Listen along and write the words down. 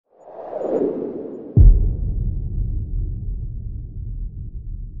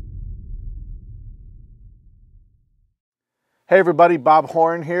Hey everybody, Bob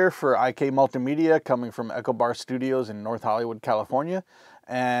Horn here for IK Multimedia, coming from Echo Bar Studios in North Hollywood, California.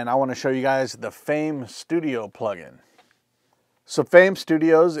 And I want to show you guys the FAME Studio plugin. So FAME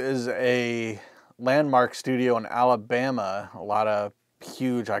Studios is a landmark studio in Alabama. A lot of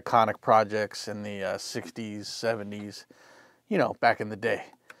huge iconic projects in the 60s, 70s, you know, back in the day.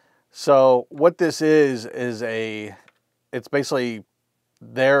 So what this is it's basically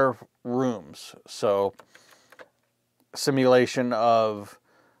their rooms. So simulation of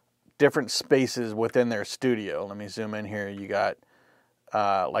different spaces within their studio. Let me zoom in here. You got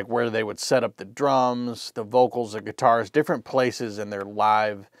like where they would set up the drums, the vocals, the guitars, different places in their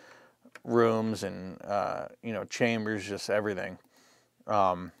live rooms and you know, chambers, just everything.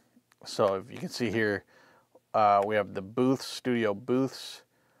 So if you can see here, we have the booths, studio booths,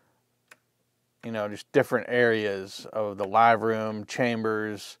 you know, just different areas of the live room,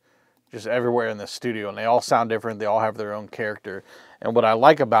 chambers, just everywhere in the studio, and they all sound different. They all have their own character. And what I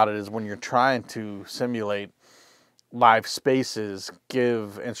like about it is when you're trying to simulate live spaces,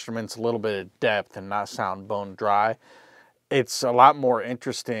 give instruments a little bit of depth and not sound bone dry, it's a lot more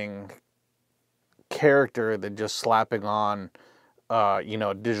interesting character than just slapping on you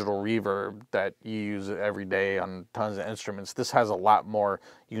know, digital reverb that you use every day on tons of instruments. This has a lot more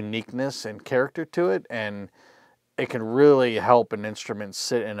uniqueness and character to it, and it can really help an instrument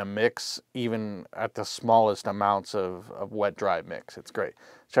sit in a mix, even at the smallest amounts of wet dry mix. It's great.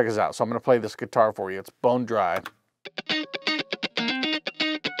 Check this out. So I'm going to play this guitar for you. It's bone dry.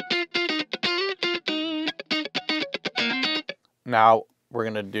 Now we're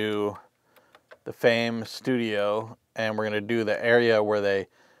going to do the FAME Studio, and we're going to do the area where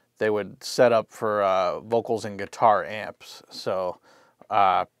they would set up for vocals and guitar amps. So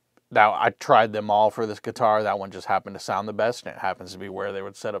now, I tried them all for this guitar. That one just happened to sound the best, and it happens to be where they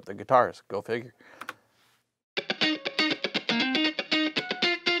would set up the guitars. Go figure.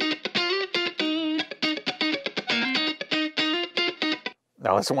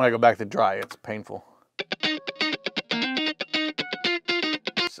 Now listen when I go back to dry. It's painful.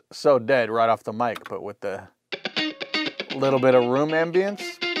 It's so dead right off the mic, but with the little bit of room ambience,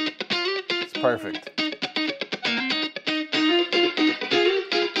 it's perfect.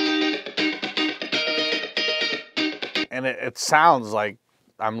 And it sounds like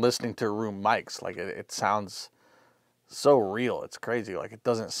I'm listening to room mics. Like it sounds so real. It's crazy. Like it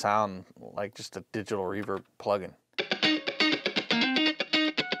doesn't sound like just a digital reverb plugin.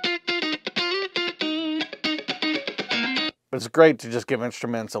 But it's great to just give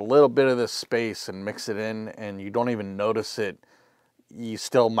instruments a little bit of this space and mix it in, and you don't even notice it. You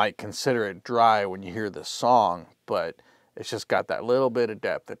still might consider it dry when you hear the song, but it's just got that little bit of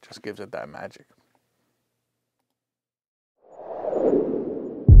depth that just gives it that magic.